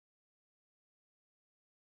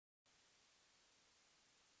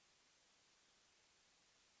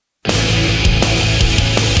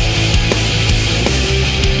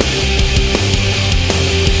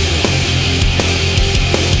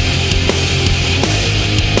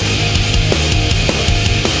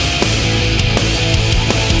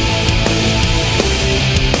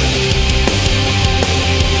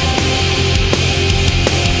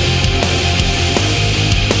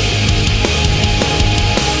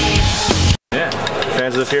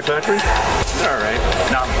fans of the Fear Factory? Alright.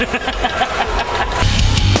 No.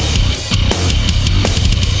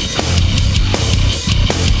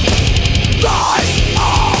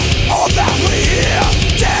 All that we hear,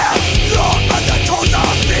 dare look at the tones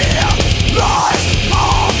of fear. Lies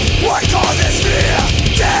are what causes fear.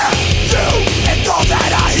 Dare you and all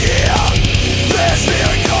that I hear. There's fear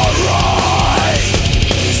in your eyes.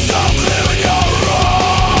 Stop clearing your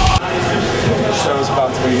eyes. The show's about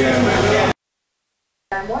to begin.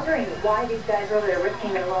 I'm wondering why these guys are over there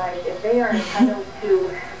risking their lives if they are entitled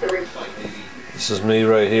to the. This is me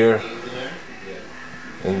right here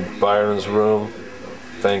in Byron's room,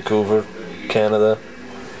 Vancouver, Canada,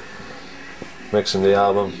 mixing the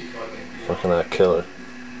album. Fucking that killer.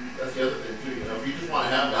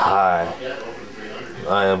 High.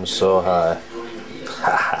 I am so high.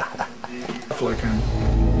 Flicking.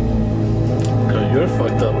 Oh, you're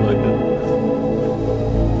fucked up looking.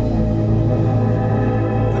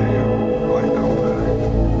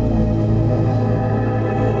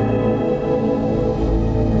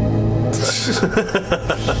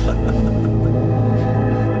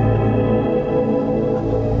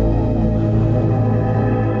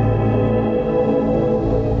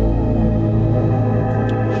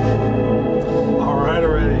 Alright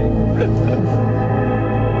already.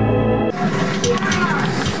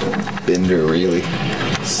 Bender, really.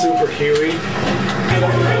 Super Huey.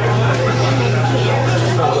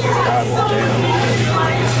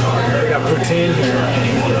 We got poutine here.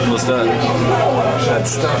 What's that? That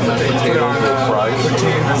stuff that they put on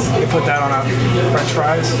poutine. They put that on our French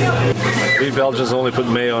fries. We Belgians only put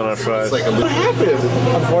mayo on our fries. What happened?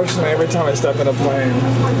 Unfortunately, every time I step in a plane,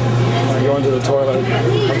 when I go into the toilet,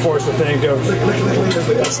 I'm forced to think of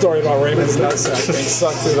that story about Raymond's nutsack being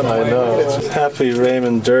sucked through the plane. I know. Happy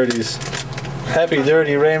Raymond Dirties. Happy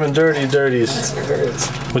Dirty Raymond Dirty Dirties.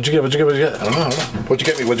 What'd you get? What'd you get? What'd you get? I don't know. What'd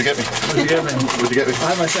you get me? What'd you get me? What'd you get me? What'd you get me? I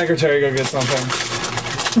had my secretary go get something.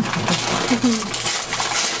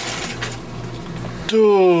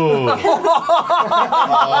 Dude.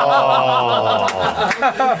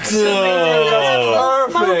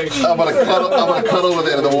 Perfect. I'm gonna cuddle with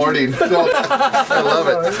it in the morning. I love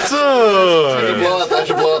it. Dude. I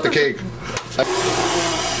should blow out the cake.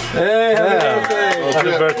 Hey, happy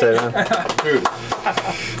Happy birthday, man. Dude,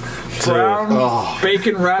 brown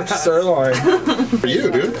bacon wrapped sirloin. for you,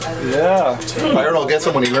 dude. Yeah. Byron will get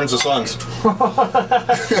some when he learns the songs.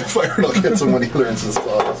 Byron will get some when he learns the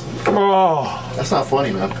songs. Oh. That's not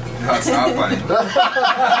funny, man. That's not funny.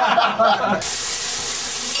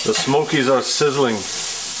 The Smokies are sizzling.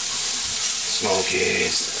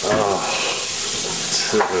 Smokies.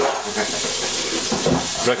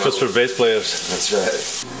 Breakfast for bass players. That's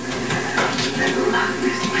right.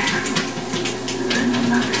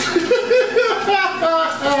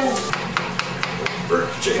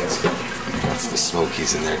 James. That's the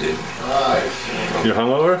Smokies in there, dude. You're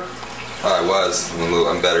hungover? I was.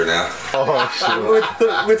 I'm better now.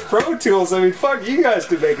 With Pro Tools, I mean, fuck, you guys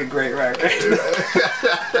could make a great record.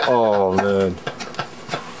 Oh man,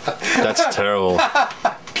 that's terrible.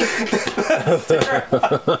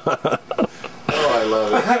 Oh, I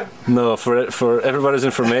love it. No, for everybody's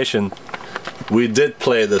information, we did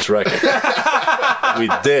play this record. We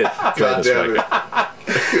did play this record.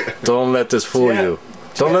 Don't let this fool you.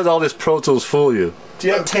 Don't let all this Pro Tools fool you. Do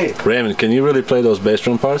you have tape? Raymond, can you really play those bass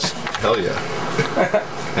drum parts? Hell yeah.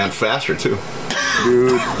 And faster, too.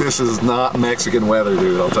 Dude, this is not Mexican weather,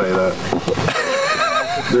 dude, I'll tell you that.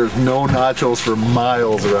 There's no nachos for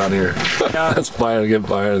miles around here. That's Byron. Get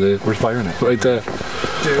Byron, dude. Where's Byron at? Right there.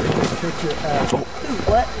 Dude, kick your ass.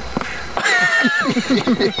 What?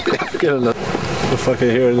 Get in the fucking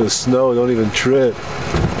here in the snow. Don't even trip.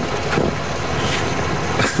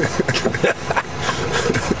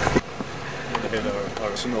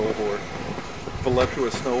 Our snow whore.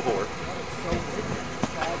 Voluptuous snow whore.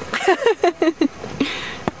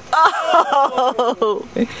 Oh!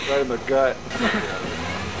 Right in the gut.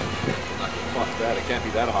 Fuck that, it can't be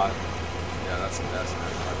that hot. Yeah, that's the best, man.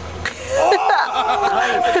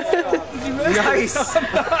 Nice!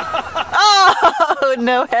 Oh,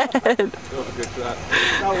 no head. That was a good shot.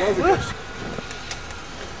 That was a good shot.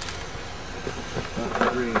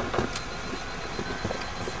 Green.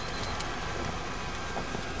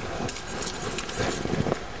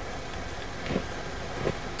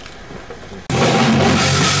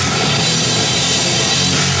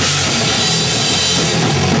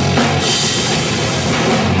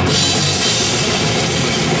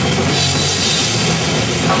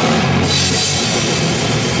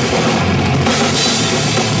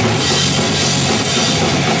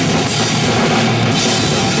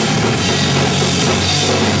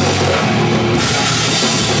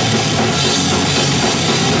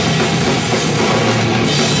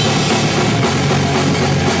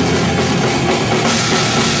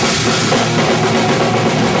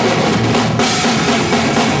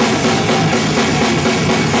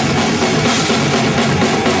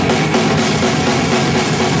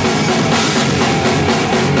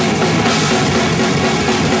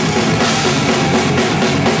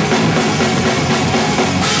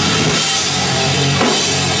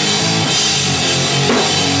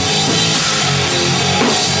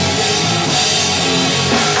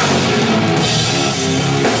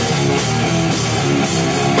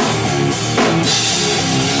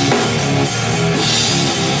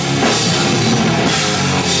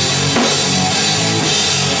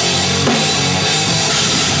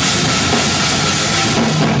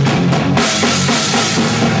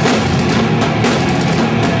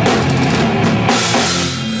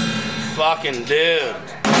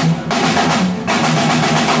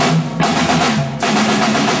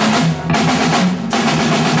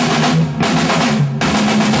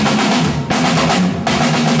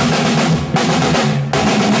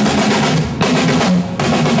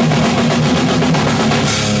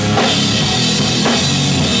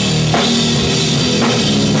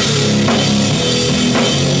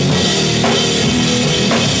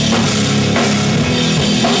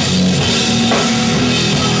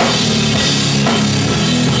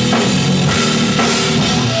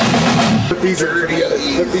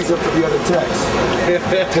 Put these up for the other techs.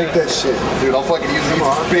 Take that shit. Dude, I'll fucking use these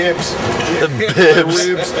bibs.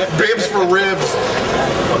 Bibs. Bibs for ribs.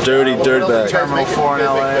 Dirty dirtbag. Terminal 4 in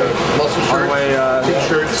LA. On the way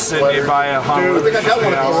Sydney via Honolulu. I think I got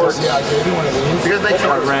one of those. Yeah, I do one of these. Because they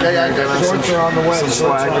shorts. Shorts are on the way. Some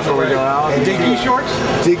swag before we go out. Dinky shorts?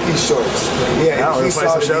 Dinky shorts. Yeah, we play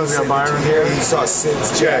some shows. We got Byron here. He saw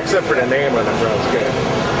Sid's jack. Except for the name of the bro, it's good.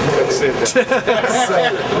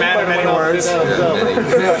 Man of many words.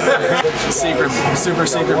 Super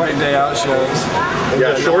secret big day out shows.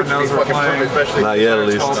 Yeah, shorts knows we're playing. especially. Not yet, at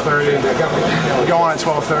least. 12:30. We go on at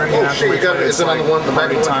 12:30 and after we play, it's like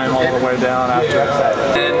party time all the way down after.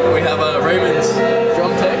 And we have Raymond's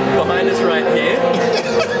drum tech behind us right here.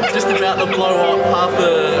 Just about to blow up half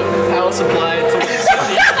the power supply until it's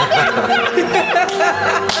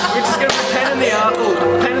which is going to be a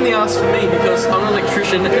pain in the ass for me because I'm an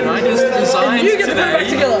electrician and I just designed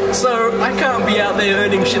today, so I can't be out there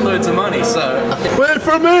earning shitloads of money, so... Wait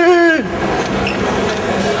for me!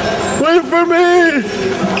 Wait for me!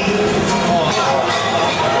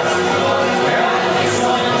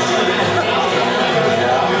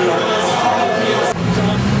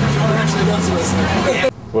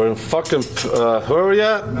 We're in fucking, where are we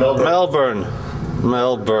at? Melbourne.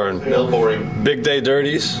 Melbourne. Big day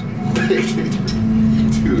dirties.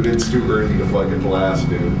 Dude, it's too early to fucking blast,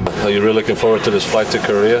 dude. Are you really looking forward to this flight to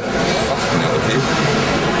Korea?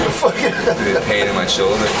 Fucking pain in my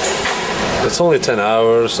shoulder. It's only 10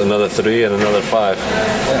 hours, another 3 and another 5.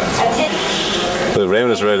 But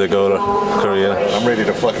Raymond is ready to go to Korea. I'm ready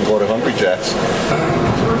to fucking go to Hungry Jack's.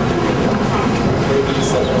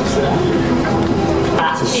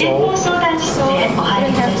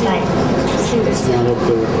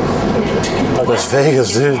 Las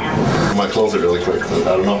Vegas, dude. My close it really quick. I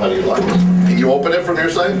don't know how you lock it. Can you open it from your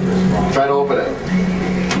side? Try to open it.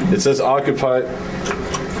 It says occupied.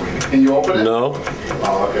 Can you open it? No.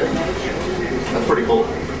 Oh, okay. That's pretty cool.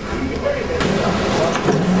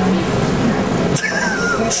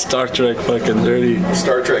 Star Trek fucking dirty.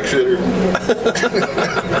 Star Trek shitter.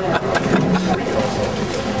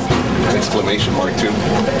 Exclamation mark too.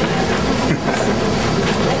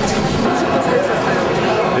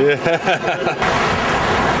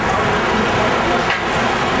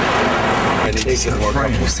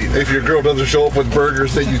 If your girl doesn't show up with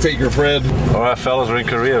burgers, then you take your friend. All right, fellas, we're in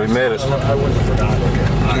Korea. We made it. I wouldn't have forgotten.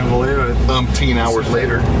 I can't believe it. 10 hours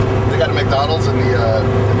later. They got a McDonald's in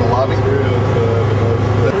the lobby.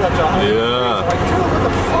 Yeah. What the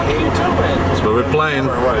fuck are you doing? That's where we're playing.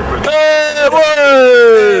 Hey,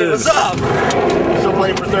 boys! What's up? Still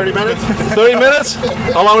playing for 30 minutes? 30 minutes?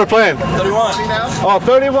 How long are we playing? 31. Oh,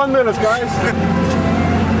 31 minutes, guys.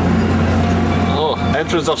 Oh,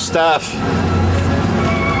 entrance of staff.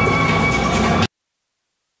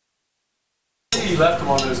 He left him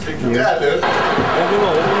on his kick. Yeah, dude.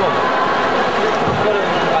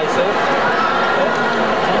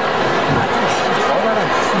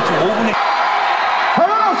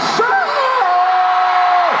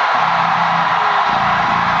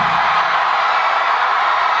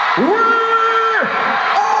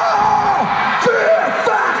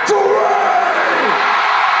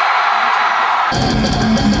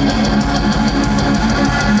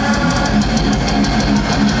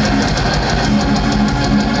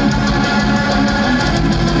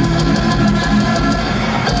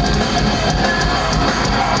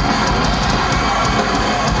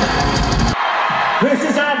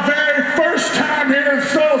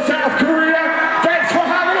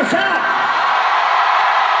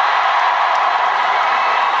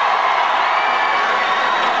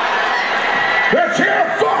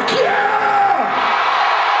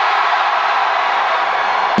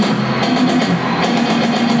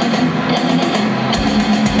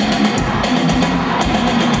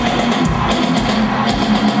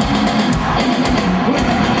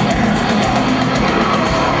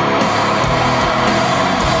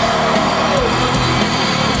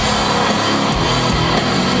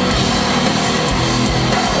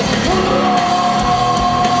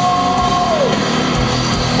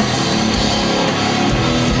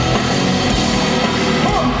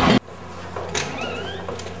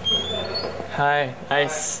 Hi,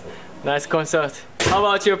 nice concert. How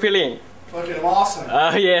about your feeling? Fucking awesome.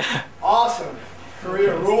 Oh yeah. Awesome.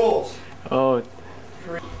 Korea rules. Oh.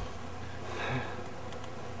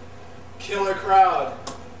 Killer crowd.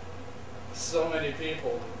 So many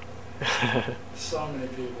people. So many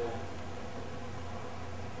people.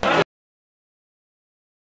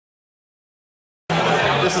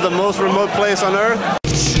 This is the most remote place on earth.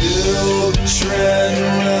 Children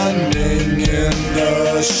running in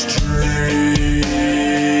the streets.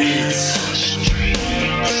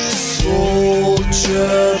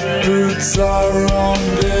 Soldier boots are on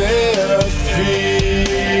their feet.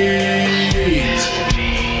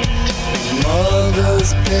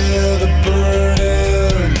 Mothers bear the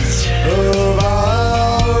burdens of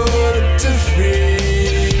our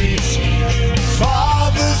defeat.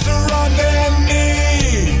 Fathers are on their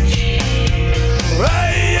knees,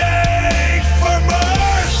 praying for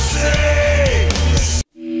mercy.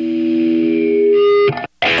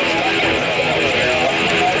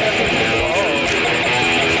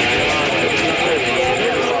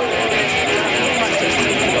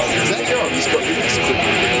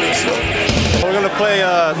 We're gonna play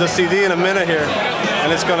the CD in a minute here,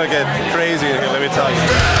 and it's gonna get crazy in here, let me tell you.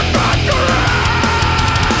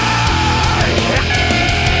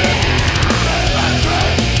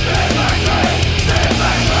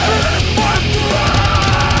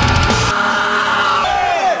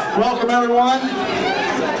 Welcome everyone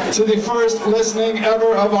to the first listening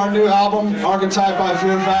ever of our new album, Archetype by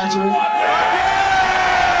Fear Factory.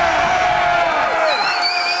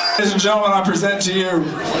 Ladies and gentlemen, I present to you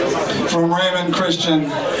from Raymond, Christian,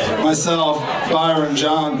 myself, Byron,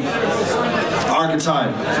 John,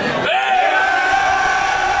 Archetype.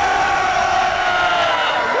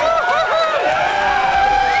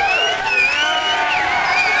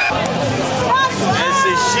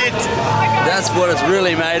 That's what it's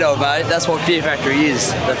really made of, mate. That's what Fear Factory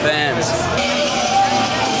is, the fans.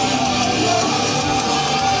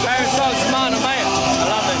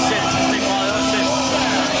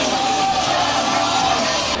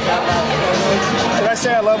 Did I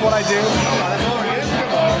say I love what I do?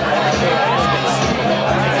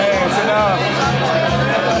 Hey, it's enough.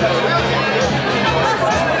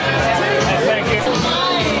 Thank you.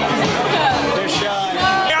 They're shy.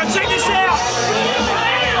 Now check this out.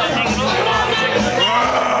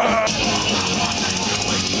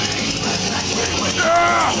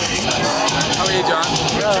 How are you, John?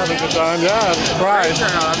 Yeah, having a good time, yeah, surprised.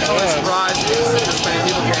 I'm totally surprised this many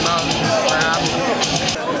people came out. We're happy.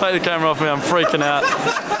 Take the camera off me, I'm freaking out.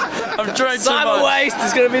 I've drank too much. Cyber Waste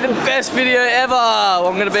is going to be the best video ever.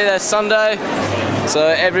 I'm going to be there Sunday. So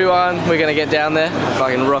everyone, we're going to get down there,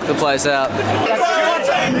 fucking rock the place out.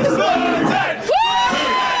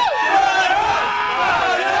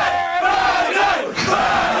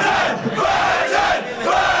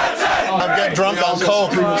 I'm getting drunk on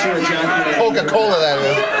Coke. Coca-Cola, that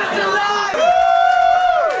is.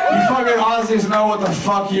 You fucking Aussies know what the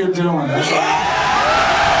fuck you're doing.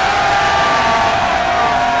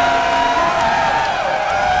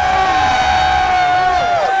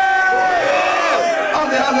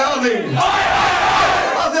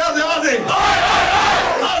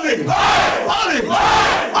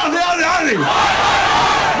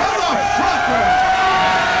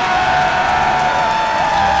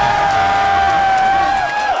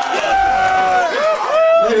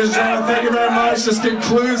 Ladies and gentlemen, thank you very much. This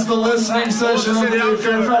concludes the listening session of the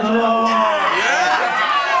Fear Factory.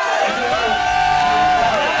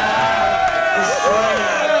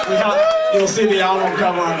 You'll see the album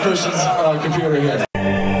cover on Christian's computer here.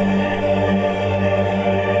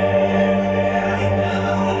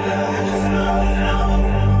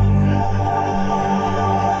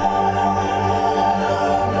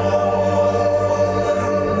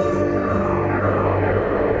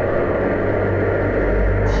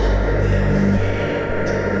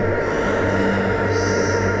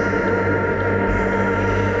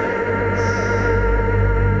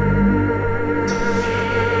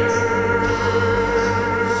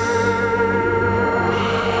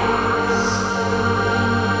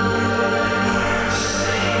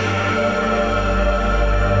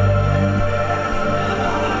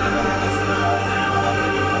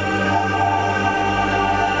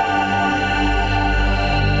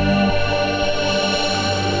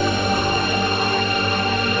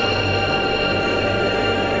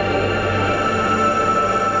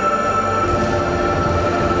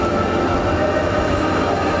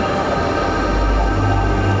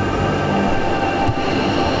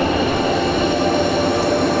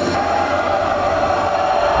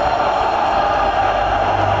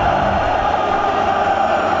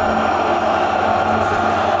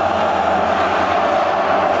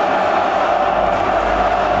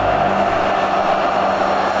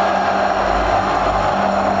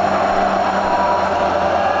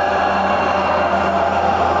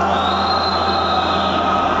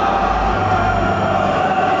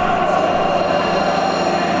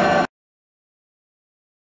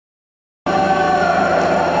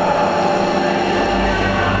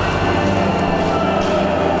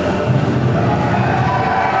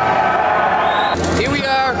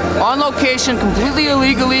 on location, completely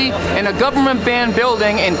illegally, in a government-banned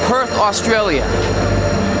building in Perth, Australia.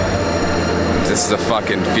 This is a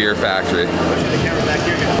fucking fear factory.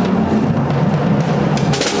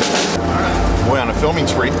 We're on a filming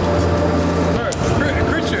spree.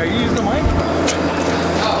 Christian, are you using the mic?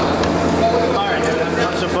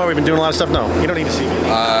 So far, we've been doing a lot of stuff. No, you don't need to see me.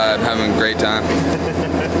 I'm having a great time.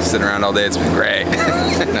 Sitting around all day, it's been great. No,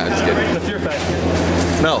 just kidding. The Fear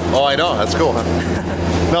Factory. No. Oh, I know. That's cool, huh?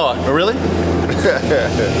 No, really?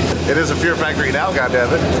 It is a Fear Factory now,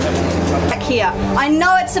 goddammit. Back here. I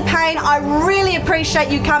know it's a pain. I really appreciate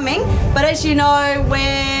you coming, but as you know,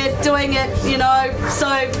 we're doing it, you know,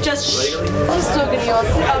 so just Just talking to your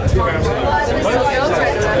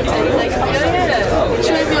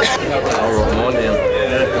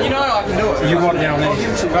You know what I can do it. You want down there?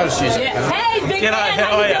 Hey, big man, how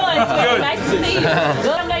you doing? Nice to see you.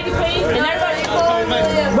 Good lady, please. And everybody,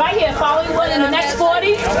 right here, following one in the next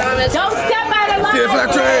 40. Don't step out of line.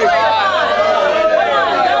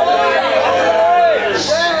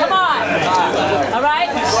 Come on. All right?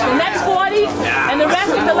 The next 40, and the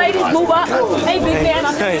rest of the ladies move up. Hey, big man.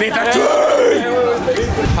 Fear Factory!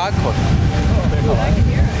 Hardcore.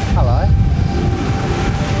 Hello.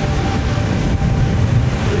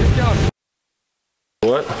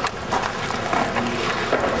 What?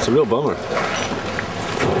 It's a real bummer.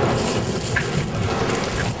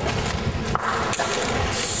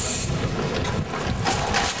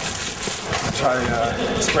 Try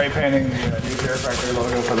spray painting the new Fear Factory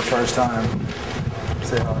logo for the first time.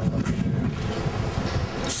 See how it looks.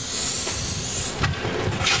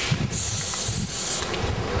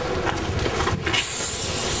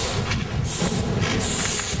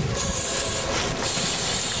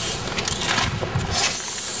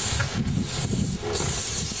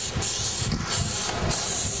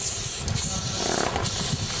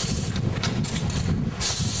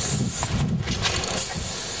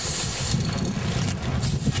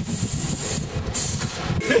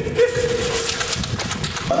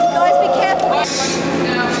 guys be careful.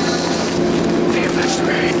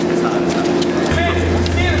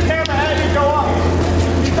 See the camera as you go up.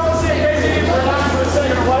 You don't see it basically for a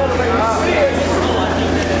second or whatever, but you see it.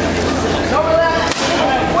 No relaxing.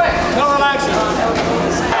 Quick. No relaxing.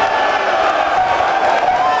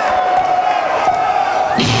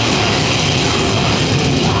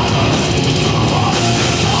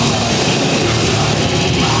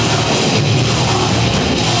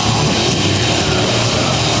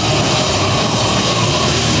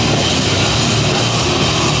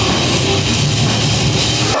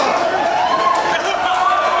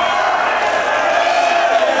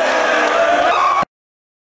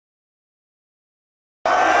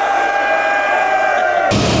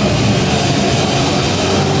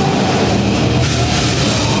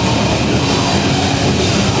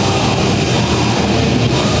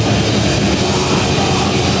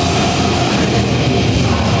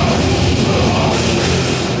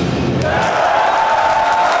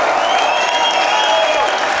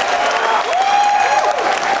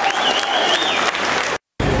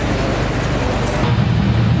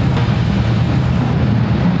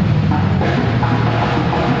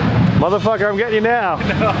 Motherfucker, I'm getting you now.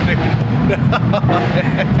 No, dude.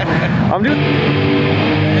 I'm just...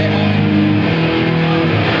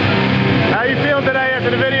 How you feeling today after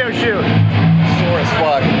the video shoot? Sore as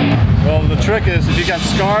fuck. Well, the trick is if you got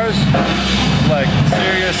scars, like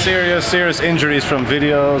serious injuries from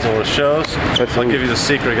videos or shows, I'll give you the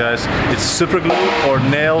secret, guys. It's super glue or the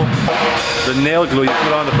nail glue you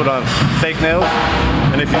put on fake nails.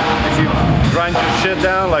 And if you grind your shit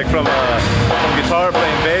down, like from guitar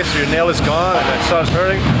playing bass, your nail is gone and it starts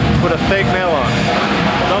hurting, put a fake nail on.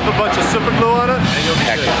 Dump a bunch of super glue on it, and you'll be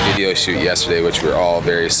good. Hectic video shoot yesterday, which we're all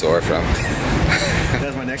very sore from.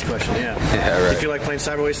 That's my next question, yeah. Yeah, right. Do you feel like playing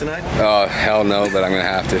Cyberways tonight? Oh, hell no, but I'm gonna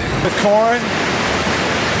have to. With Korn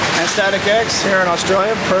and Static X here in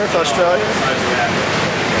Australia, Perth, Australia.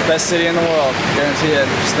 Best city in the world, guarantee it.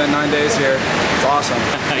 Spent 9 days here. It's awesome.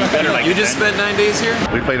 You just spent 9 days here?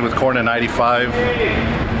 We played with Korn in '95,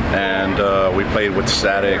 and we played with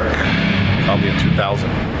Static probably in 2000.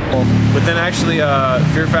 But then actually,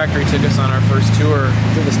 Fear Factory took us on our first tour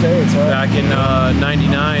To the States, right? back in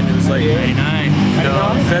 '99. It was like 89.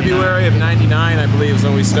 February of '99, I believe, is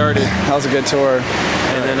when we started. That was a good tour.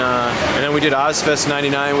 And then we did Ozfest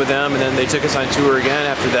 '99 with them, and then they took us on tour again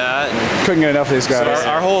after that. And Couldn't get enough of these guys. so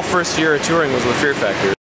our whole first year of touring was with Fear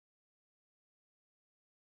Factory.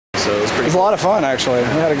 So it was pretty. It was a lot of fun, actually.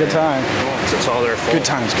 We had a good time. It's all their fault. Good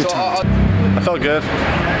times, good times. I felt good.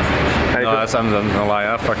 night? No, I'm not gonna lie.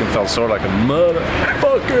 I fucking felt sore like a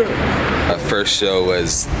motherfucker. My first show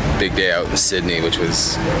was big day out in Sydney, which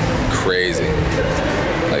was crazy.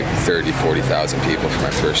 Like 30, 40,000 people for my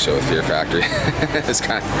first show with Fear Factory.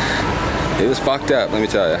 It was fucked up, let me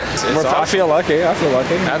tell you. I feel lucky. I feel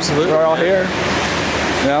lucky. Absolutely. We're all here.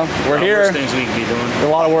 You know, we're here. Worse things we could be doing. A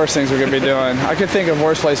lot of worse things we could be doing. I could think of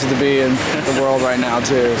worse places to be in the world right now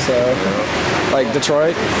too. So, like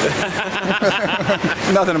Detroit.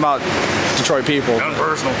 Nothing about Detroit people. Nothing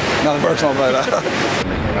personal. Nothing personal, but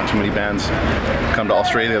not too many bands come to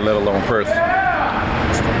Australia, let alone Perth.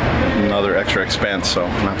 Another extra expense, so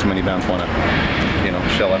not too many bands want to, you know,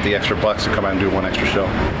 shell out the extra bucks to come out and do one extra show.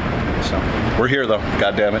 So we're here though.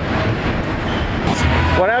 God damn it.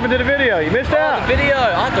 What happened to the video? You missed out. The video.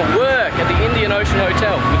 I had to work at the Indian Ocean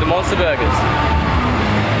Hotel with the Monster Burgers.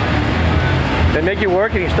 They make you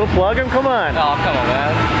work and you still plug them? Come on. Oh, come on,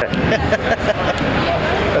 man.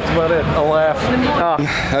 That's about it. A laugh. Oh.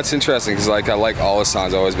 That's interesting because like I like all the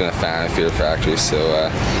songs. I've always been a fan of Fear Factory, so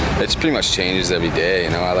it just pretty much changes every day.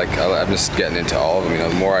 You know, I'm just getting into all of them. You know,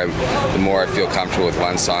 the more I feel comfortable with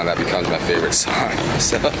one song, that becomes my favorite song.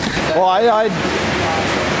 So. Well, I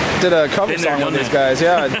did a cover song with these guys.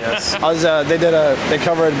 Yeah, yes. They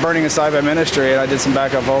covered "Burning Inside" by Ministry, and I did some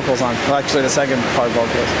backup vocals on. Well, actually, the second part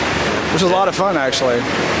vocals, which was a lot of fun actually.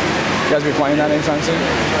 You guys be playing that anytime soon?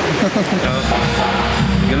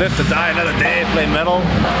 You live to die another day, play metal. You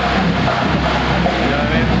know what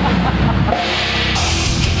I mean?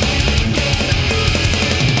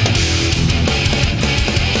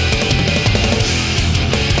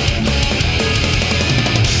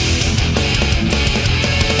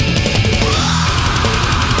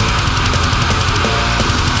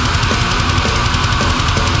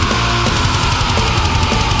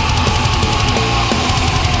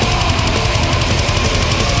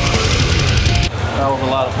 That was a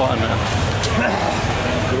lot of fun, man.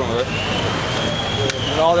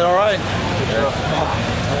 All did all right.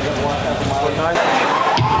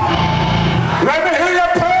 Let me hear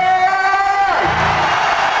your prayer!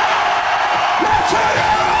 Let's hear it!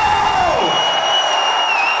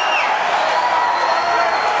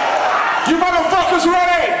 You motherfuckers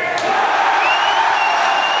ready?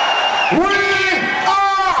 We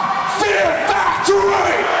are Fear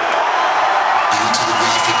Factory! Due to the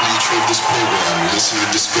graphic nature of this program, listener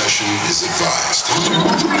discretion is advised.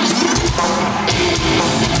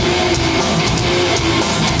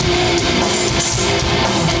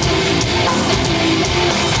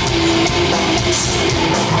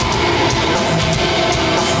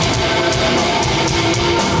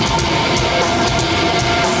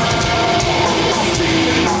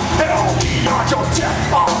 Hell beyond your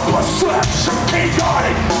depth of perception.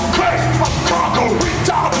 Chaotic, crazy for conquering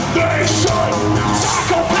domination.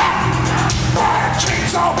 Psychopath, fire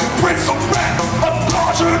kings of the prince of men. A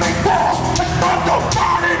bludgeoning force, it's not the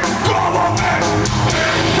body government.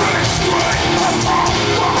 Every strength of all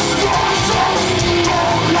construction. No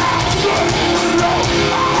lapses, no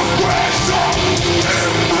aggression.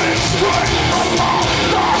 Every strength of all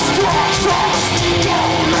construction. No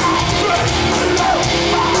lapses, no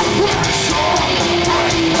aggression.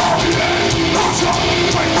 Break on the edge,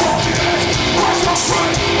 break on the edge,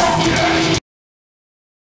 break on the edge.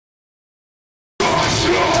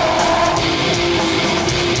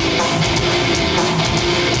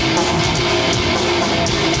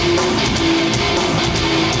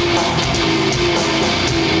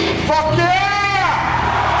 Fuck yeah!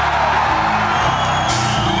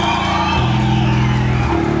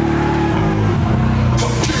 The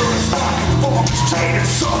purest life form is chained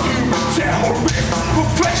subhuman terrorist. The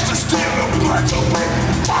flesh to steal and blood to live.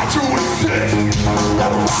 Fight to exist.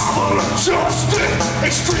 Arrival of justice.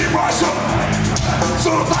 Extreme rise up.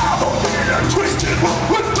 Survival in a twisted world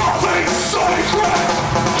with nothing sacred.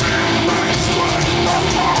 Every strength of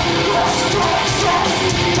my destruction.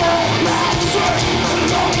 No lapses,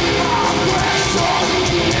 no aggression.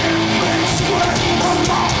 Every strength of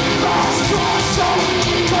my destruction.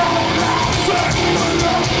 No lapses,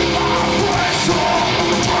 no aggression.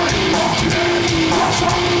 Break on the edge,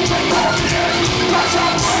 break on the edge, break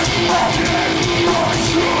on the edge, break on the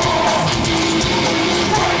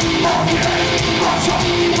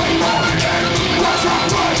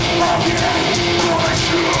edge.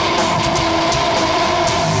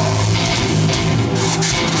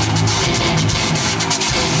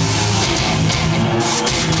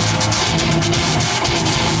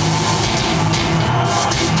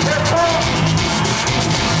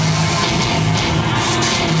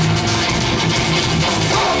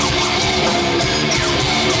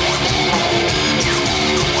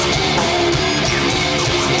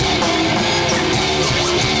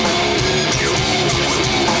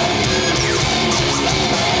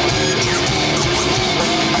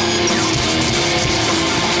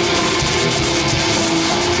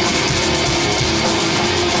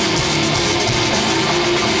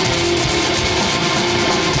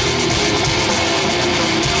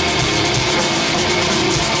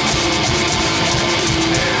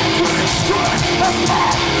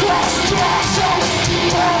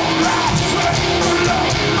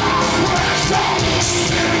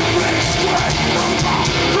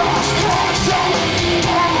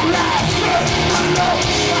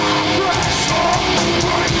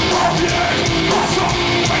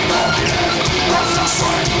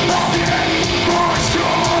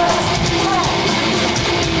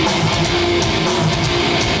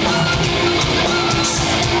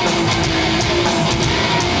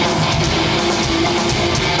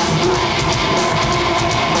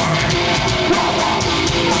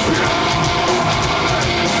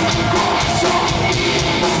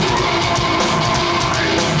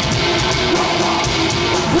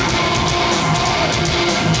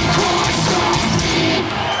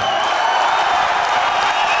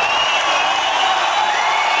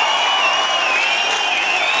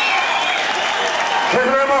 Thank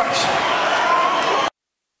you very much.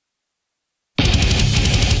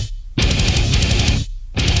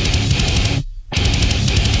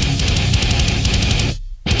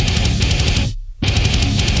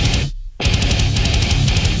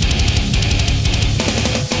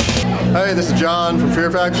 Hey, this is John from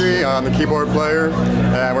Fear Factory. I'm the keyboard player,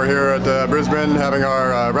 and we're here at Brisbane having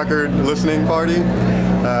our record listening party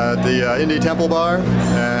at the Indie Temple Bar,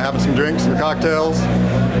 having some drinks and cocktails,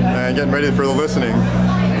 and getting ready for the listening.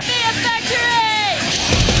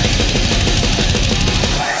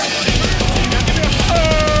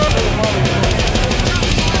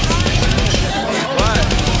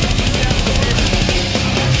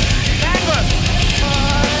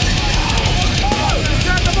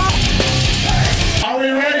 Are we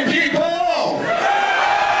ready, people?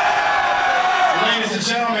 Ladies and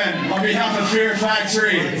gentlemen, on behalf of Fear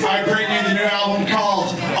Factory, I bring you the new album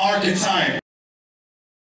called Archetype.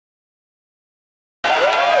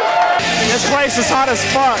 This place is hot as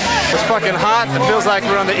fuck. It's fucking hot. It feels like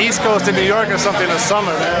we're on the East Coast in New York or something in the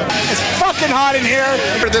summer, man. It's fucking hot in here.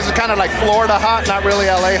 This is kind of like Florida hot, not really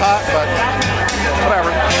LA hot, but whatever.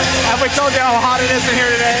 Have we told you how hot it is in here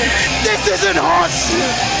today? This isn't hot.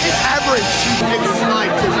 It's average. It's like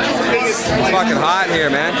It's fucking hot here,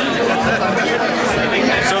 man.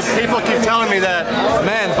 So people keep telling me that,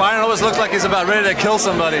 man, Byron always looks like he's about ready to kill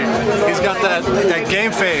somebody. He's got that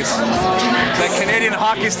game face. That Canadian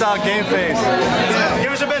hockey style game face.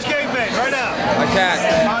 Give us your best game face right now. I can't.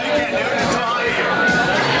 Oh, you can't do it. It's so hot here.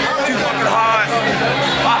 Oh, too fucking hot.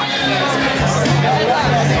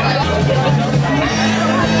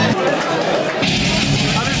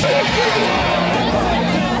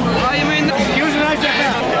 Oh, you mean he was a nice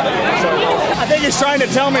I think he's trying to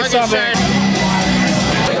tell me something.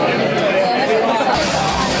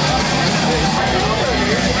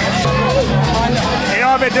 You know,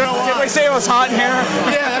 I've been doing. Did we say it was hot in here?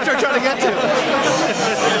 Yeah, that's what we're trying to get to.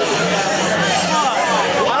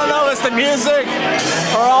 I don't know. It's the music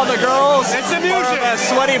or all the girls. It's the music. Or the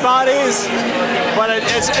sweaty bodies. But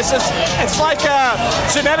it's like a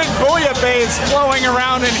genetic bouillabaisse flowing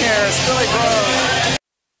around in here. It's really gross.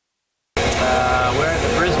 We're at the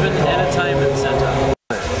Brisbane Entertainment Centre.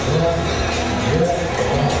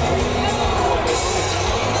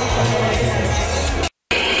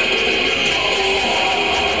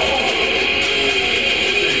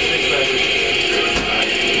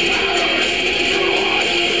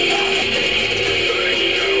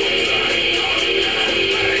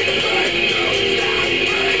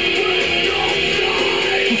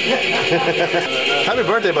 Happy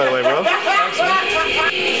birthday, by the way, bro. Thanks, man.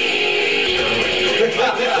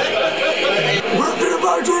 We're Fear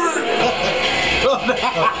Factory!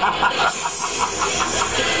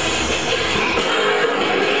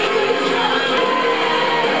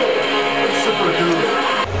 super cool.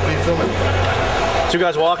 What are you filming? Two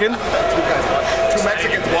guys walking? Two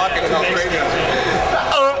Mexicans walking in Australia.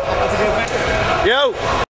 Yo!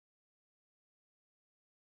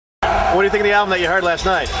 What do you think of the album that you heard last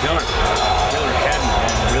night? Killer Academy,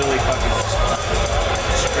 man. Really fucking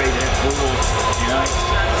straight in, cool, you know?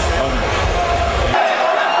 Fear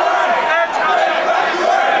Factory!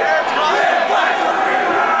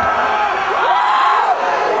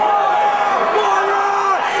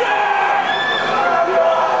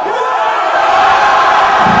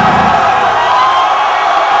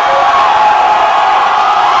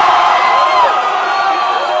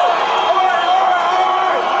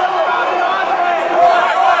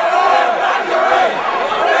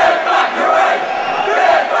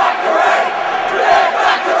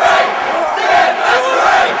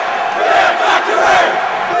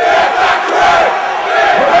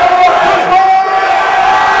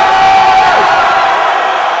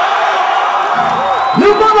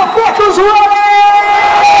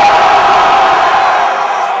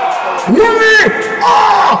 We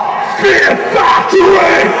are Fear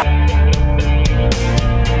Factory!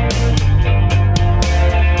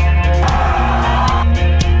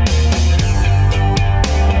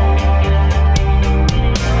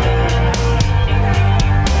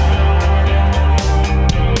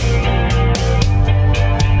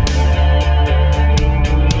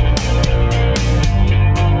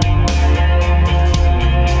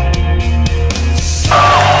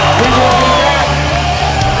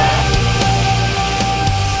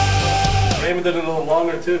 Did it a little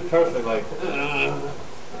longer too, perfect. Like,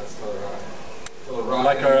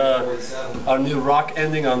 like our new rock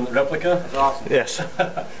ending on Replica. Yes.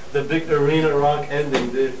 The big arena rock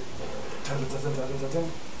ending, dude.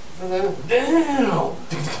 Damn.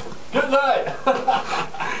 Good night.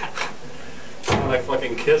 Like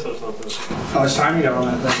fucking Kiss or something. How much time you got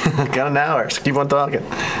on that thing? Got an hour, so keep on talking.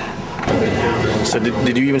 So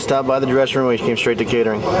did you even stop by the dressing room or you came straight to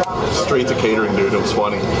catering? Straight to catering, dude. It was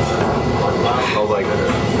funny. I was like,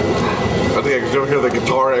 I think I could hear the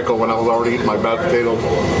guitar echo when I was already eating my mashed potato.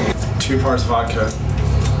 2 parts vodka,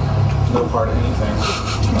 no part of anything.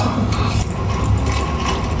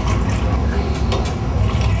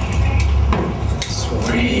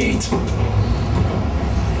 Sweet.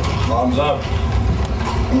 Thumbs up.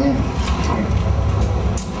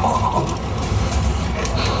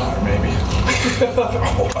 Maybe.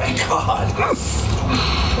 Oh my god.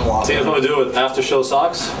 See, if I do it with after show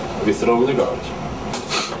socks, we throw them in the garbage.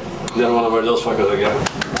 Never want to wear those fuckers again.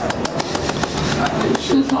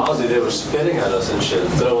 Shit, Ozzy, they were spitting at us and shit,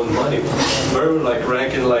 throwing money. We were like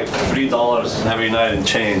ranking like $3 every night in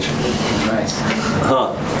change. Nice.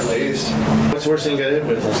 Huh. What's the worst thing you got hit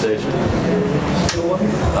with on stage?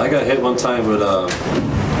 I got hit one time with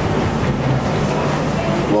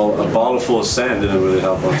well, a bottle full of sand didn't really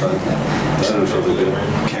help one time. That didn't feel too good.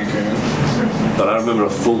 Cancun. But I remember a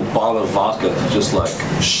full bottle of vodka just like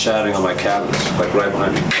shattering on my cabinets, like right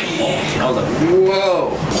behind me. I was like,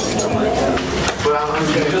 whoa!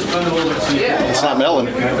 It's not melon.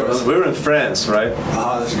 We were in France, right?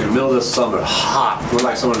 That's good. Middle of the summer, hot. We're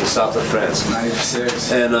like somewhere in the south of France.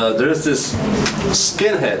 96. And there's this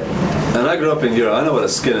skinhead. And I grew up in Europe. I know what a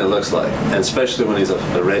skinhead looks like. And especially when he's a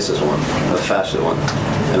racist one, a fascist one.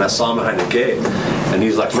 And I saw him behind the gate. And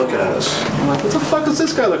he's like looking at us. I'm like, what the fuck is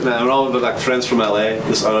this guy looking at? And we're all like friends from LA,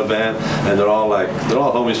 this other band. And they're all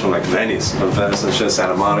homies from like Venice and shit,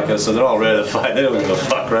 Santa Monica. So they're all ready to fight. They don't give a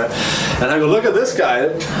fuck, right? And I go, look at this guy.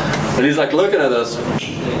 And he's like looking at us.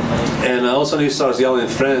 And all of a sudden he starts yelling in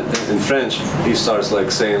French. He starts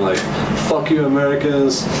like saying like, fuck you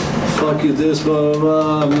Americans, fuck you this, blah,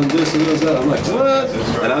 blah, blah, this and this, that. I'm like, what?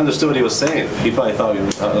 And I understood what he was saying. He probably thought I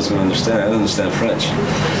was going to understand. I didn't understand French.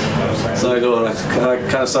 So I go, I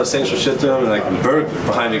kind of start saying some shit to him, and like Berg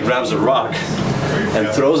behind me grabs a rock and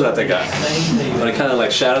throws it at the guy. But it kind of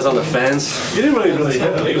like shatters on the fence. He didn't really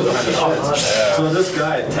hit him. He was behind the fence. So this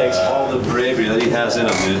guy takes all the bravery that he has in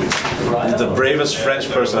him, dude. He's the bravest French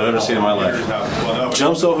person I've ever seen in my life.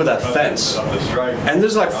 Jumps over that fence. And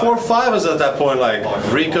there's like 4 or 5 of us at that point, like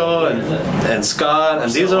Rico and Scott,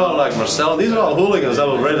 and these are all like Marcel. These are all hooligans that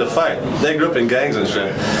were ready to fight. They grew up in gangs and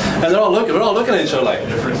shit. And we're all looking at each other like,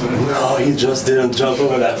 no, he just didn't jump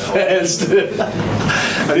over that fence, dude.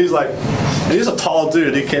 And he's like, and he's a tall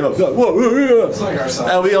dude. He came up, like, whoa, whoa, whoa.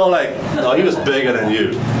 And we all like, no, he was bigger than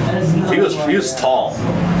you. He was tall.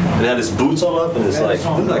 And he had his boots all up and his like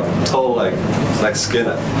toe like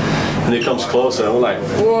skinner. And he comes closer and we're like,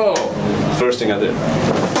 whoa. First thing I did,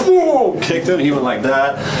 whoa, kicked him. He went like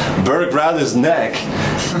that. Berg grabbed his neck,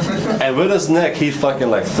 and with his neck he fucking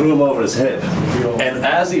like threw him over his hip. And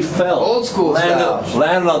as he fell, old school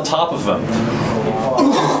landed on top of him.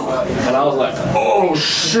 And I was like, oh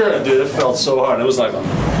shit, dude, it felt so hard. It was like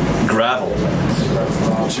gravel.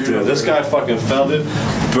 Dude, this guy fucking fell, dude.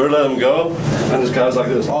 Bird let him go, and this guy was like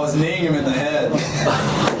this. I was kneeing him in the head.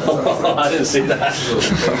 I didn't see that.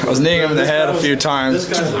 I was kneeing him in the head a few times.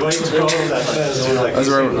 This guy's way too close to that fence, dude.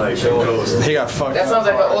 Like, he got fucked. That sounds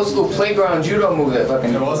like an old school playground judo move. That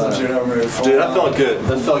fucking. It was a judo move. Dude, that felt good.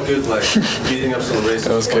 That felt good, like beating up some racist.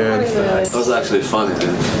 That was good. That was actually funny,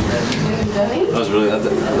 dude. That was really.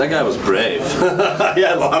 That guy was brave. He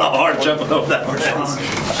had a lot of heart jumping over that fence.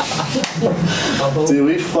 Dude,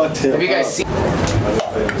 we fucked him. Have you guys seen? I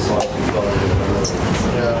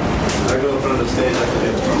go in front of the stage.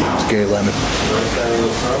 It's Gary Lemon.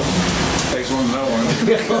 Takes one to know one.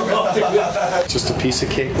 Just a piece of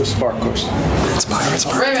cake with sparklers. It's Byron's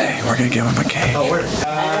birthday. We're gonna give him a cake. Oh, word.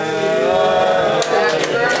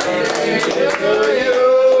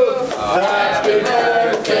 Happy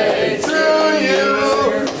birthday to you.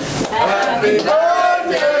 Happy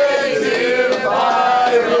birthday, dear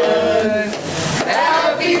Byron.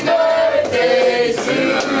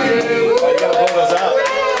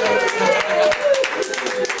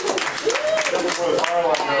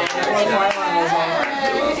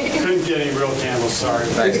 Sorry.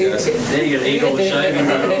 Thanks, guys. There you go, eat all the shame.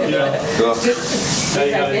 Cool.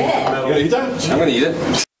 You gonna eat that? I'm gonna eat it.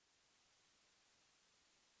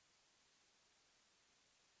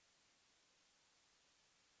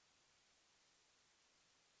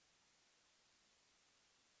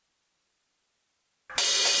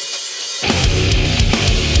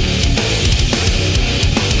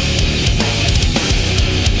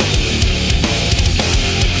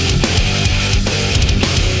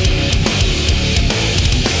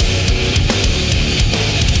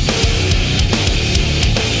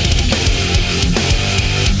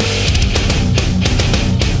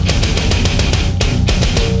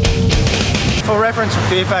 For reference from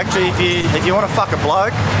Fear Factory, if you want to fuck a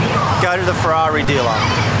bloke, go to the Ferrari dealer.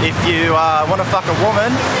 If you want to fuck a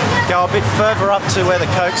woman, go a bit further up to where the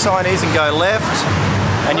Coke sign is and go left,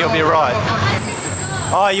 and you'll be right.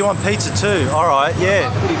 Oh, you want pizza too? All right, yeah.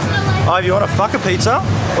 Oh, if you want to fuck a pizza,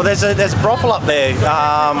 well, there's a brothel up there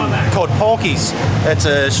called Porky's. It's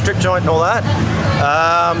a strip joint and all that.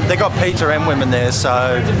 They got pizza and women there,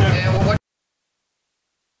 so.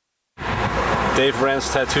 Dave Rand's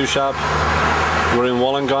tattoo shop. We're in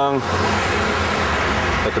Wollongong,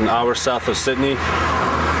 like an hour south of Sydney,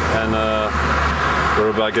 and we're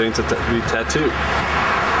about getting to be tattooed.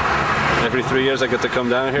 Every 3 years I get to come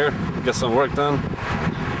down here, get some work done.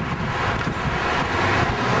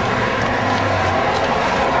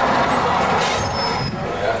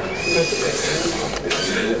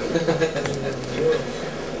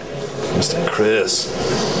 Mr. Chris.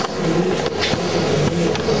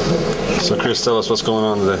 So Chris, tell us what's going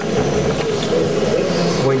on today.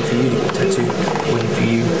 Waiting for you to get tattooed. Waiting for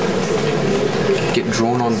you to get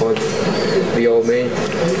drawn on by the old man.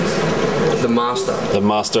 The master. The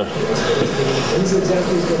master.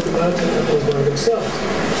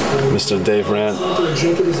 Mr. Dave Rand. The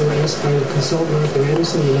executives are asked by the consultant Arthur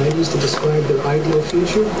Anderson in the 90s to describe their ideal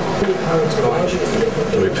future.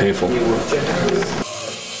 Very painful.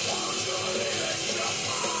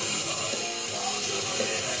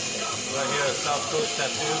 South Coast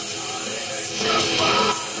tattoo.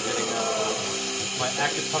 Getting my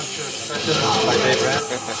acupuncture session by Dave Rand.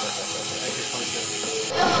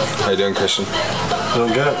 How you doing, Christian?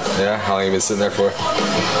 Doing good. Yeah, how long have you been sitting there for? I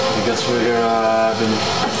guess we're here been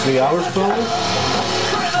 3 hours probably.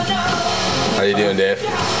 How you doing, Dave? 3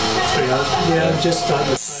 hours. Yeah, I'm just starting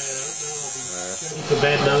to try it out now. Ready for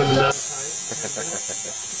bed now and now.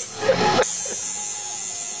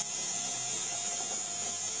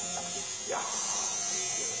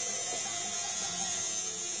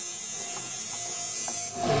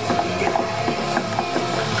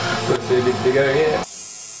 Let's see a bit bigger here.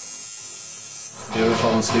 You ever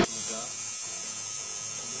fall asleep? You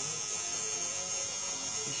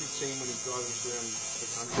should see him when he drives around the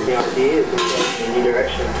country. Out here, in any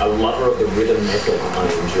direction. A lover of the rhythm method. I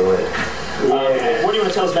enjoy it. What do you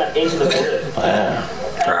want to tell us about Enter the Void?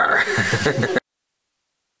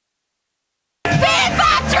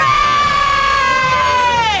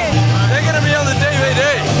 They're gonna be on the DVD.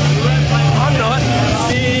 I'm not.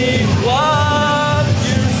 See what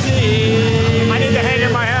you see. I need to hang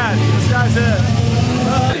in my hat. This guy's it.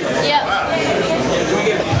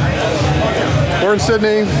 We're in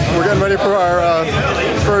Sydney. We're getting ready for our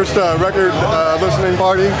first record listening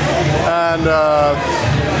party, and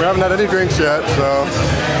we haven't had any drinks yet, so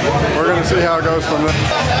we're going to see how it goes from there.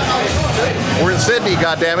 We're in Sydney,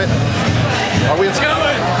 goddammit. Are we in Sydney?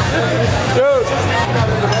 Dude.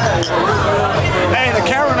 Hey, the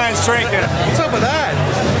cameraman's drinking. What's up with that?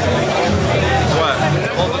 What?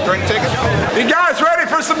 Hold the drink ticket? You guys ready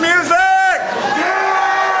for some music?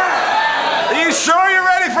 Yeah! Are you sure you're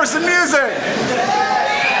ready for some music?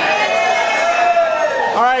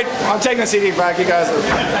 All right, I'm taking the CD back. You guys are. Good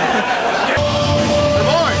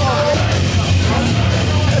morning.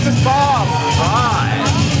 This is Bob. Hi.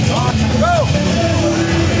 Go.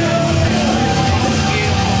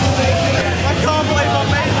 I can't believe I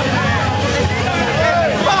made it, man.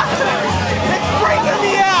 Fuck! It's freaking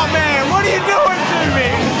me out, man. What are you doing to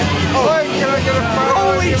me? Oh, can I get a photo?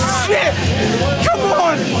 Holy shit! Come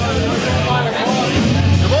on!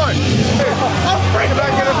 Good morning. I'm freaking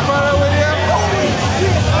out. Get a photo with you. Holy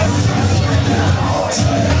shit!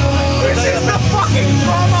 This is the fucking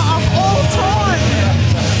drama of all time.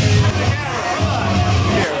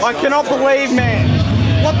 I cannot believe, man.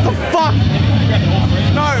 What the fuck?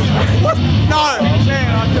 No. What? No.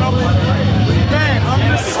 Man, I cannot believe. Man, I'm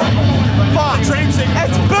just. Fuck.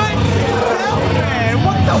 It's burnt hell, man.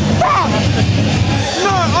 What the fuck?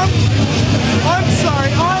 No, I'm sorry.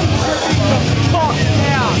 I'm tripping the fuck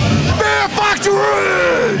out. Fear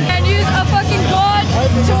Factory! And use a fucking god.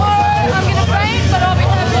 Tomorrow I'm gonna faint, but I'll be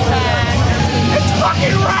happy, man. It's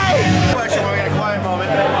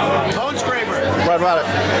about it.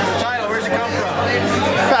 Title, where's it come from?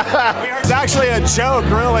 It's actually a joke,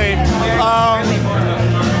 really.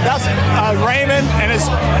 That's Raymond and his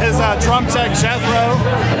drum tech, Jethro.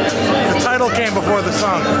 The title came before the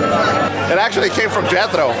song. It actually came from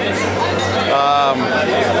Jethro.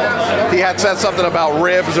 He had said something about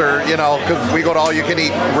ribs, or, you know, because we go to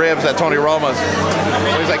all-you-can-eat ribs at Tony Roma's.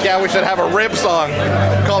 So he's like, yeah, we should have a rib song.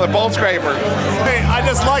 Call it Bone Scraper. I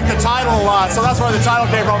just like the title a lot, so that's where the title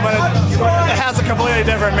came from, but it has a completely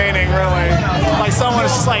different meaning, really. Like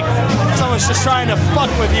someone's just trying to fuck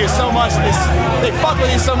with you so much, they fuck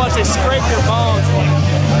with you so much they scrape your bones.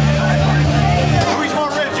 Which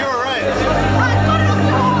one ribs? You were right.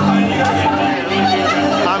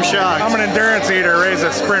 I'm shocked. I'm an endurance eater, raised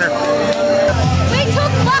a sprinter. We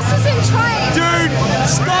took buses and trains. Dude,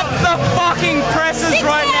 stop the fucking presses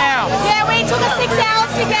right now. Yeah, we took us 6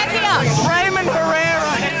 hours to get here. Raymond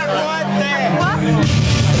Herrera is right there. What?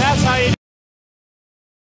 That's how you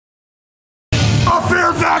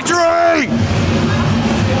Fear Factory!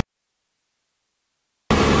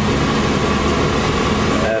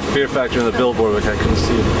 Fear Factory on the billboard, which I couldn't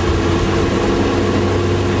see it.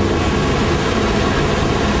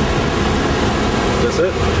 That's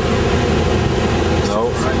it?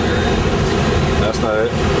 No. That's not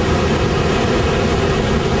it.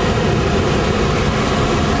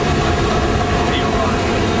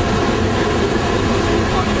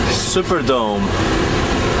 Superdome.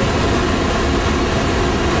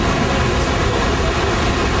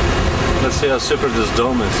 Let's see how super this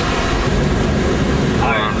dome is.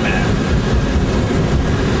 Iron Man.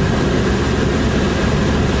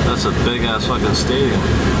 That's a big ass fucking stadium.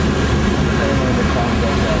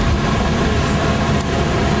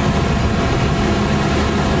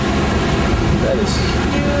 That is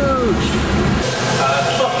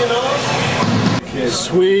huge.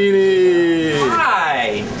 Sweetie.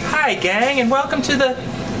 Hi gang, and welcome to the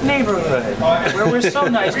neighborhood where we're so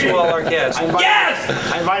nice to all our guests. Yes!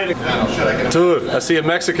 I invited a Dude, I see a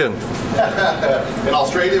Mexican. In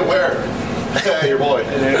Australia, where? Your boy.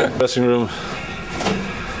 Dressing room.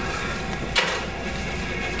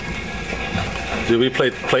 Dude, we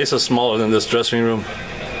played places smaller than this dressing room.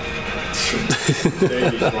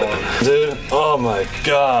 Dude, oh my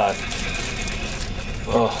god.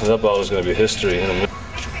 Oh, that ball is gonna be history in a minute.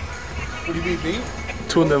 What do you beat me?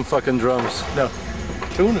 Tune them fucking drums. No.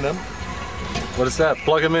 Tuning them. What is that?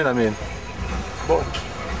 Plug them in, I mean. Boy.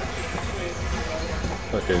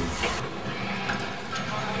 Okay.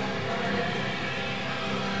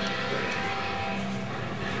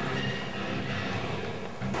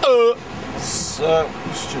 So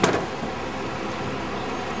stupid.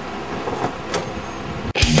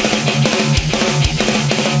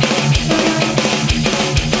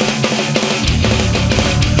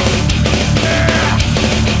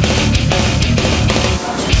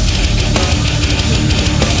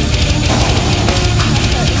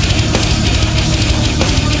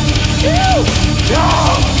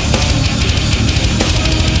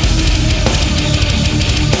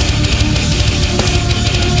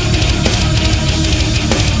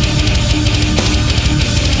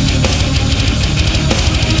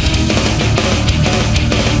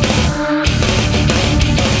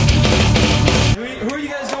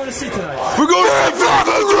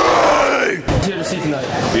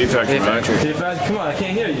 Come on, I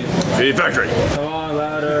can't hear you. Fear Factory. Come on,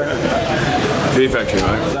 louder. Fear Factory,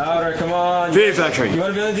 mate. Louder, come on. Fear Factory. You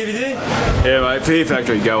want to be on the DVD? Yeah, mate. Fear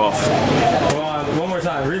Factory, go off. Come on, one more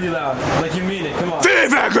time, really loud. Like you mean it, come on. Fear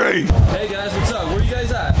Factory! Hey guys, what's up? Where are you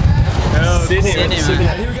guys at? Sydney, man.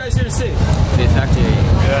 Who are you guys here to see? Fear Factory.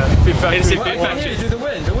 Yeah, Fear Factory. Fear Factory. Do the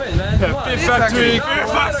win, man. Come on. Fear Factory. Fear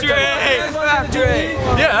Factory.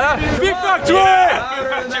 Yeah, Fear Factory.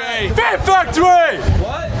 Fear Factory.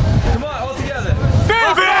 What? Come on, all together.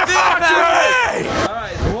 Fear Factory. All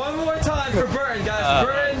right, one more time for Burton, guys.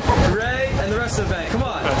 Burton, Ray, and the rest of the band. Come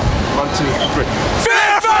on. 1, 2, 3.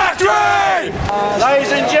 Fear Factory.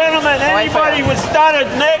 Ladies and gentlemen, anybody with studded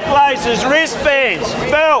necklaces, wristbands,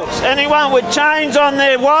 belts, anyone with chains on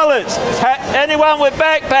their wallets, anyone with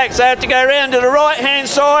backpacks, they have to go around to the right-hand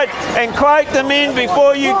side and crate them in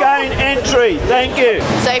before you gain entry. Thank you.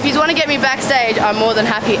 So if you want to get me backstage, I'm more than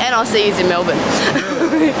happy, and I'll see you in Melbourne.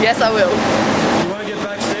 Yes, I will. You want to get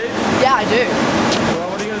backstage? Yeah, I do. Well,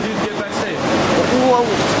 what are you going to do to get backstage? Well,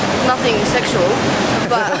 nothing sexual,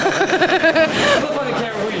 but... Look on the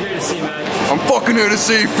camera who you're here to see, man. I'm fucking here to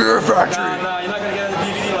see Fear Factory. No, you're not going to get on the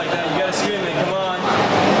DVD like that. You got to scream it. Come on.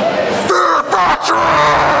 Fear Factory!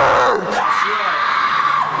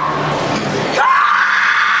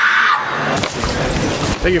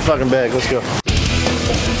 Take your fucking bag, let's go.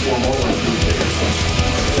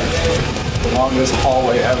 longest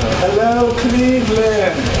hallway ever. Hello,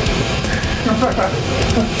 Cleveland!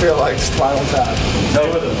 I feel like Spinal Tap. Stay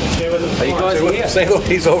with him. Stay with him. You guys here? Say look,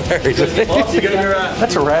 he's over there.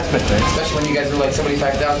 That's harassment, man. Especially when you guys were like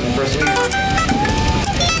 75,000 the first week.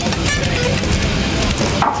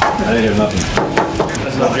 I didn't hear nothing.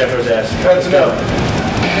 That's no Jeffers ass. That's no.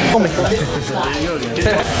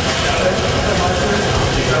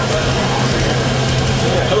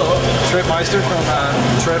 Hello. Trip Meister from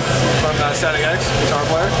Static X, guitar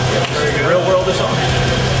player. Very good. Real world or something?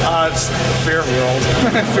 It's Fear World.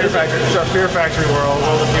 Fear Factory. It's our Fear Factory world.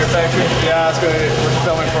 World of Fear Factory. Yeah, it's good. We're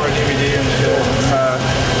filming for a DVD and shit.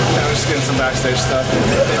 We're just getting some backstage stuff.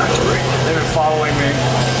 They've been following me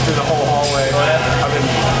through the whole hallway. I've been.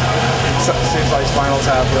 Seems like Spinal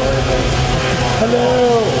Tap, really. But,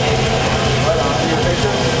 hello. Right on. You a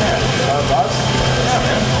picture? Yeah. Boss? Yeah,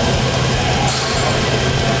 man.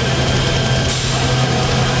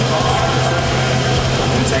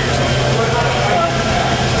 Take yourself.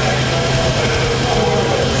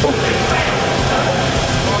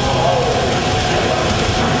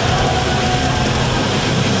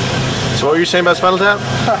 So what were you saying about Spinal Tap?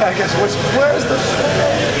 I guess where is this?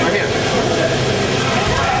 Right here.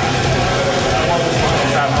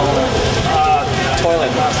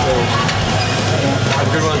 Toilet, not stage. Have a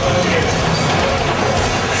good one.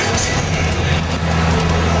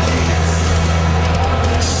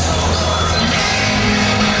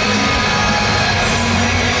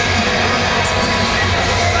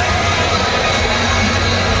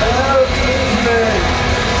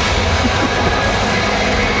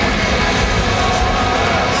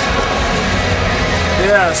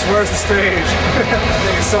 Yes, where's the stage? I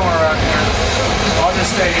think it's somewhere around here. I'll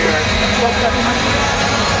just stay here.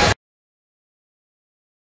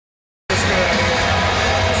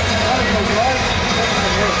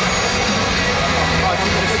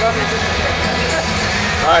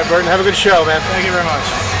 All right, Burton, have a good show, man. Thank you very much.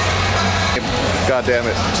 God damn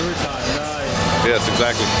it. Yes,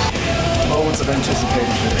 exactly. Moments of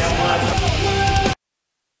anticipation.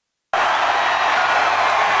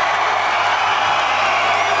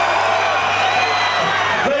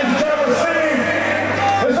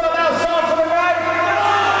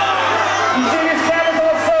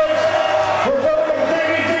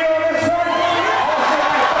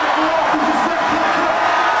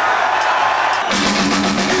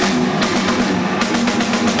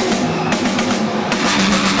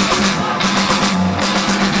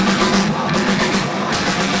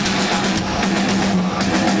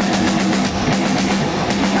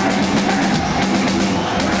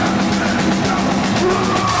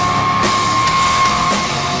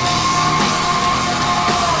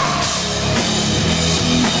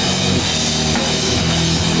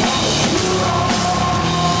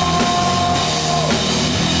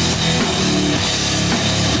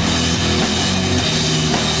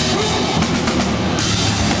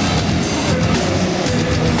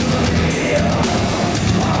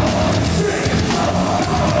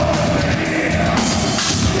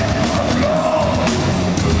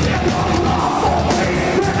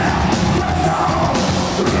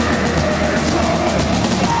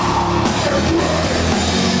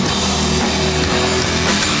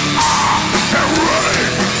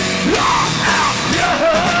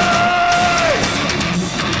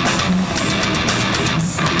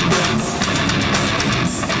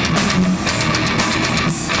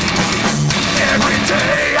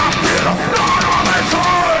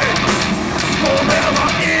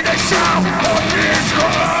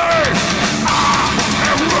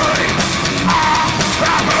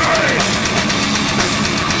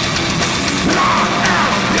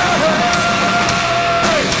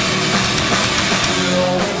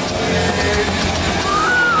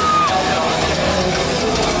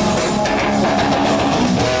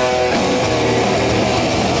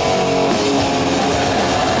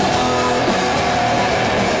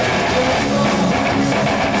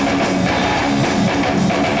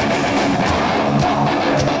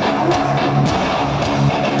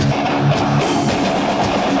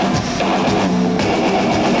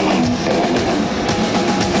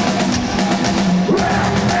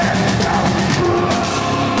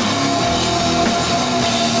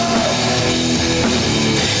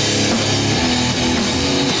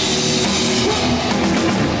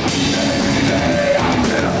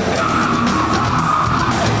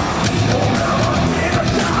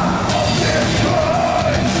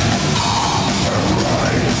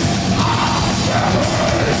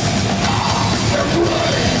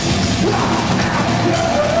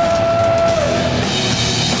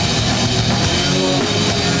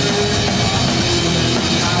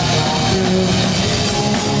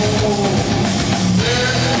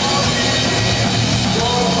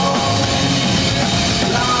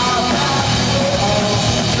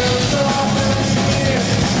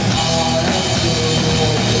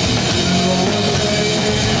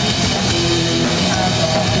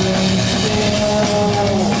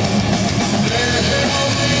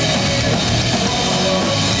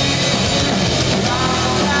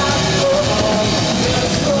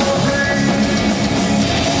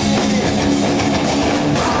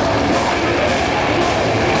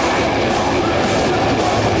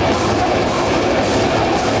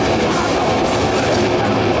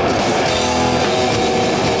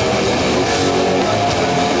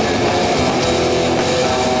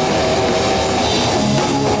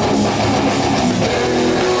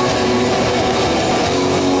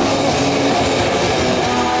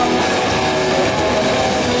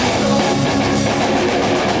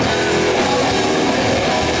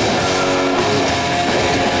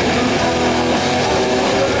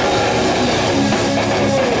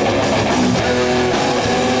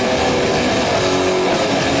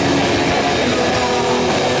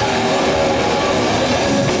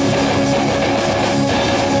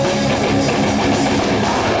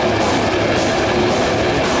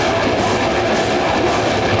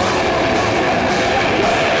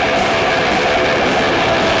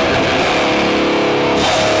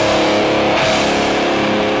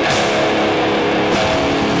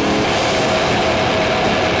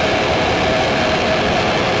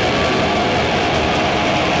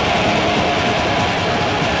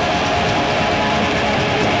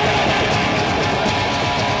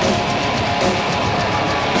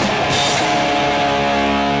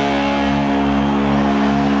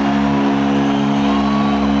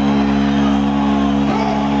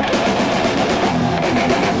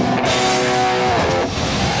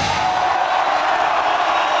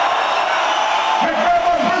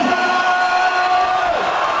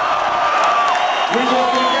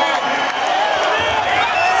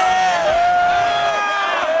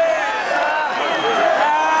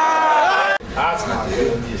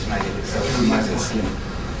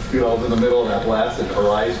 the middle of that blasted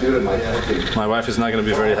horizon, dude, and my wife is not going to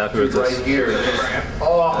be very happy with this. Right here.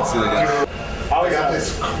 Oh, I got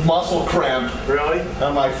this muscle cramp. Really?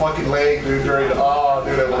 On my fucking leg, dude. Oh,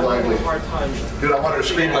 dude, that was ugly. Dude, I wanted to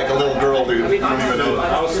scream like a little girl, dude. You don't even know.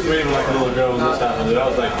 I was screaming like a little girl when this happened, dude. I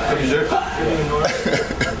was like, "Are you sure?"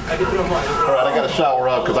 Alright, I gotta shower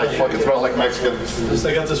up because I fucking smell like Mexican.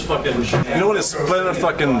 I got this fucking. You know when it's split and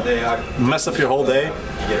fucking mess up your whole day?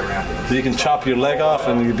 So you can chop your leg off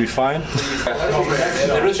and you'll be fine.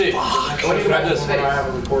 Hey Richie, grab this.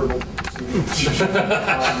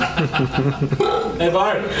 Hey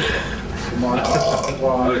Byron. I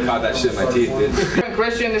would have caught that shit in my teeth, dude.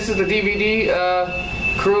 Christian, this is the DVD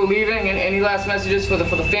crew leaving. Any last messages for the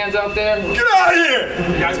fans out there? Get out of here!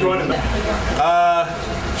 You guys going in?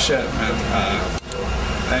 Shit, man.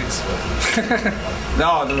 Thanks.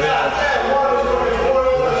 No,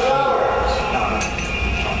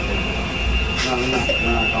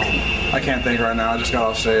 I can't think right now. I just got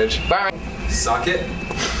off stage. Bye. Suck it?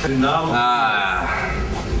 No.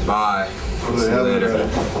 Bye. See you later.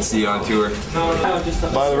 See you on tour.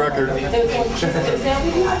 Buy the record. Get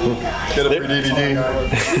a free DVD.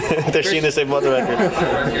 They're seeing this, they bought the record.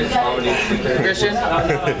 Christian?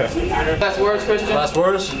 Last words, Christian? Last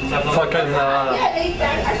words? Fucking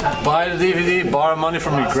buy the DVD, borrow money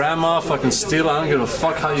from your grandma, fucking steal it. I don't give a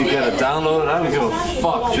fuck how you get it downloaded. I don't give a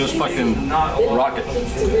fuck. Just fucking rock it.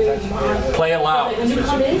 Play it loud.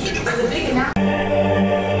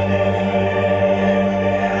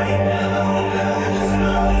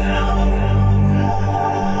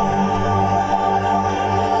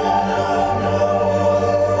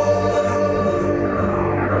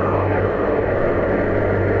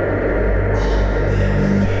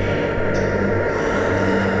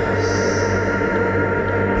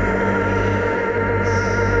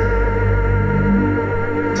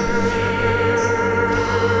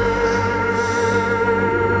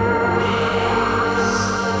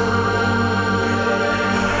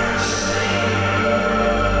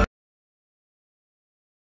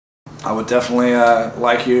 I would definitely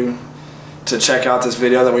like you to check out this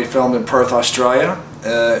video that we filmed in Perth, Australia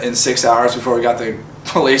in 6 hours before we got the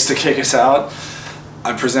police to kick us out.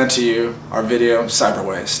 I present to you our video, Cyber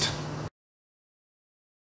Waste.